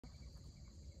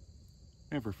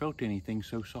Never felt anything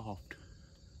so soft.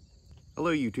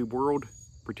 Hello YouTube world,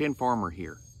 Pretend Farmer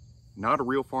here. Not a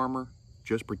real farmer,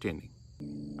 just pretending.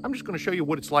 I'm just going to show you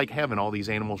what it's like having all these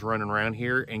animals running around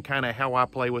here and kind of how I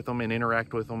play with them and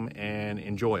interact with them and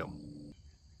enjoy them.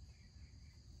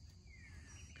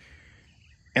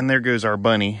 And there goes our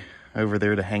bunny over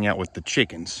there to hang out with the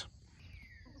chickens.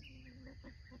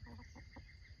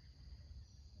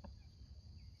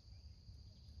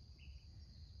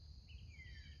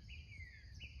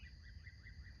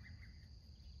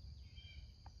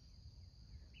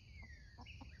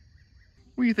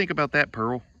 What do you think about that,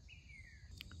 Pearl?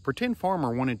 Pretend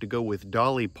Farmer wanted to go with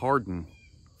Dolly Pardon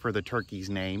for the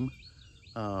turkey's name.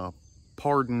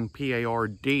 Pardon,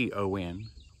 P-A-R-D-O-N.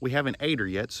 We haven't ate her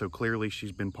yet, so clearly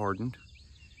she's been pardoned.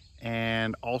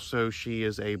 And also she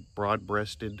is a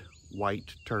broad-breasted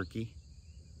white turkey.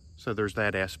 So there's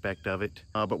that aspect of it.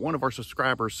 But one of our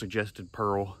subscribers suggested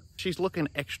Pearl. She's looking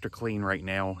extra clean right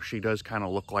now. She does kind of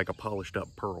look like a polished up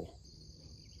Pearl.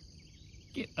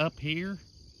 Get up here.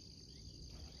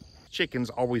 Chickens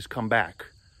always come back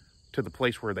to the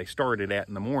place where they started at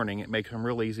in the morning. It makes them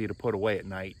real easy to put away at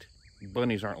night.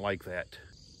 Bunnies aren't like that.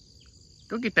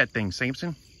 Go get that thing,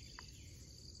 Samson.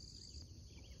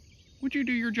 Would you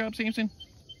do your job, Samson?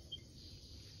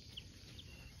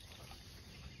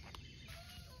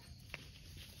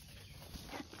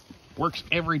 Works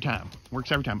every time.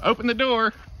 Works every time. Open the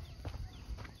door.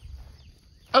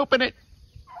 Open it.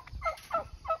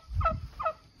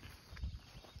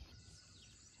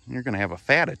 You're going to have a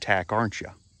fat attack, aren't you?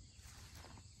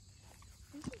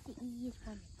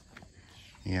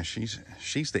 Yeah, she's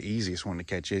the easiest one to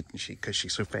catch it because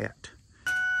she's so fat.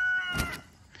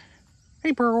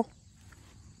 Hey, Pearl.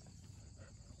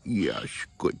 Yes,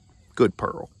 good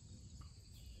Pearl.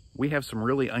 We have some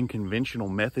really unconventional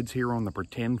methods here on the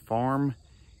Pretend Farm.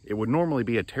 It would normally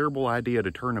be a terrible idea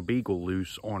to turn a beagle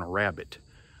loose on a rabbit.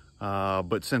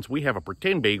 But since we have a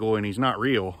pretend beagle and he's not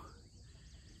real,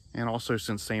 and also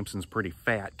since Samson's pretty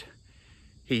fat,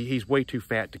 he's way too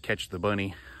fat to catch the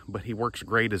bunny, but he works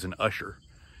great as an usher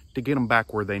to get them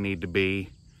back where they need to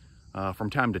be from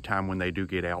time to time when they do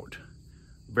get out.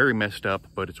 Very messed up,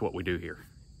 but it's what we do here.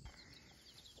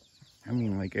 I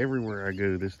mean, like everywhere I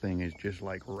go, this thing is just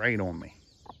like right on me.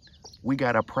 We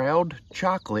got a proud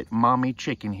chocolate mommy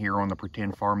chicken here on the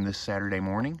Pretend Farm this Saturday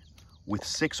morning with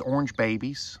 6 orange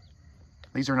babies.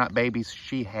 These are not babies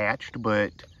she hatched,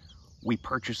 but we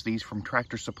purchased these from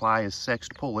Tractor Supply as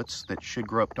sexed pullets that should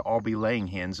grow up to all be laying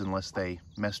hens unless they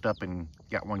messed up and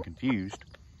got one confused.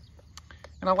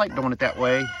 And I like doing it that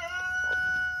way,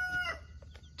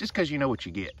 just because you know what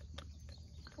you get.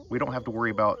 We don't have to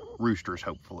worry about roosters,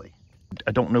 hopefully.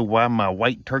 I don't know why my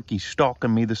white turkey's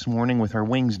stalking me this morning with her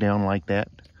wings down like that.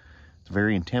 It's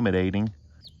very intimidating.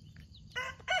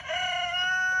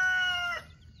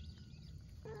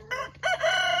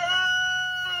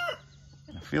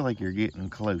 I feel like you're getting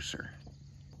closer.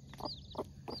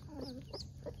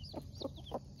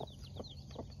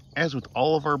 As with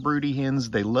all of our broody hens,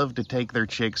 they love to take their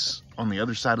chicks on the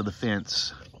other side of the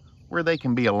fence where they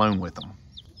can be alone with them.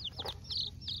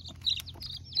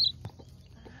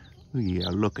 Oh yeah,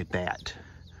 look at that.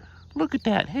 Look at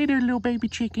that. Hey there, little baby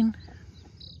chicken.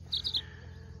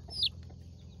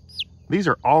 These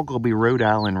are Ogilby Rhode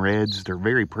Island Reds. They're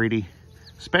very pretty,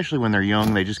 especially when they're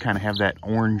young. They just kind of have that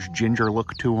orange ginger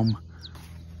look to them.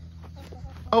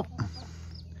 Oh,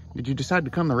 did you decide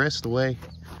to come the rest of the way?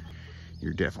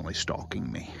 You're definitely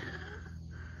stalking me.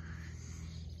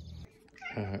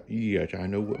 Yes, I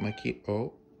know what my kid...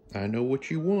 Oh, I know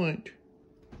what you want.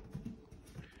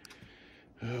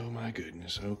 Oh my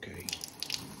goodness, okay.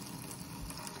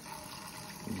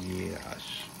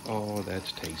 Yes. Oh,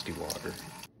 that's tasty water.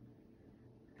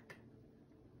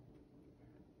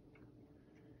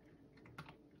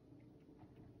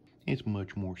 It's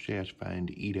much more satisfying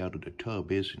to eat out of the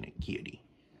tub, isn't it, kitty?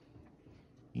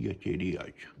 Yes, it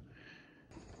is.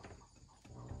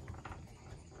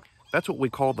 That's what we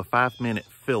call the 5-minute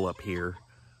fill-up here.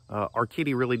 Our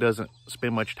kitty really doesn't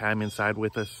spend much time inside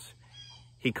with us.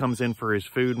 He comes in for his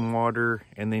food and water,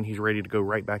 and then he's ready to go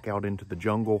right back out into the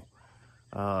jungle.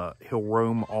 He'll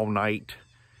roam all night,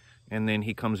 and then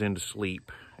he comes in to sleep,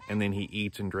 and then he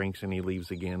eats and drinks, and he leaves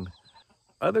again.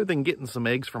 Other than getting some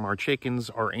eggs from our chickens,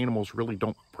 our animals really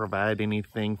don't provide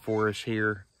anything for us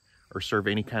here or serve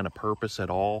any kind of purpose at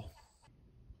all.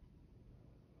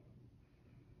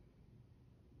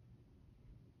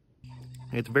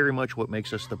 It's very much what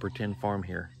makes us the Pretend Farm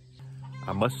here.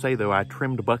 I must say, though, I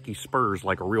trimmed Bucky's spurs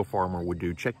like a real farmer would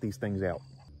do. Check these things out.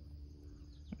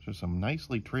 There's some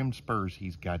nicely trimmed spurs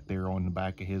he's got there on the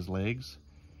back of his legs.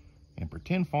 And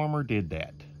Pretend Farmer did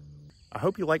that. I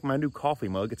hope you like my new coffee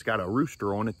mug. It's got a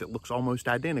rooster on it that looks almost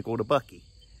identical to Bucky.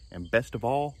 And best of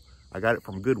all, I got it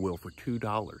from Goodwill for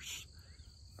 $2.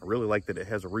 I really like that it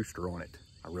has a rooster on it.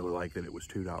 I really like that it was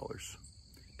 $2.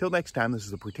 Till next time, this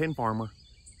is the Pretend Farmer,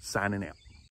 signing out.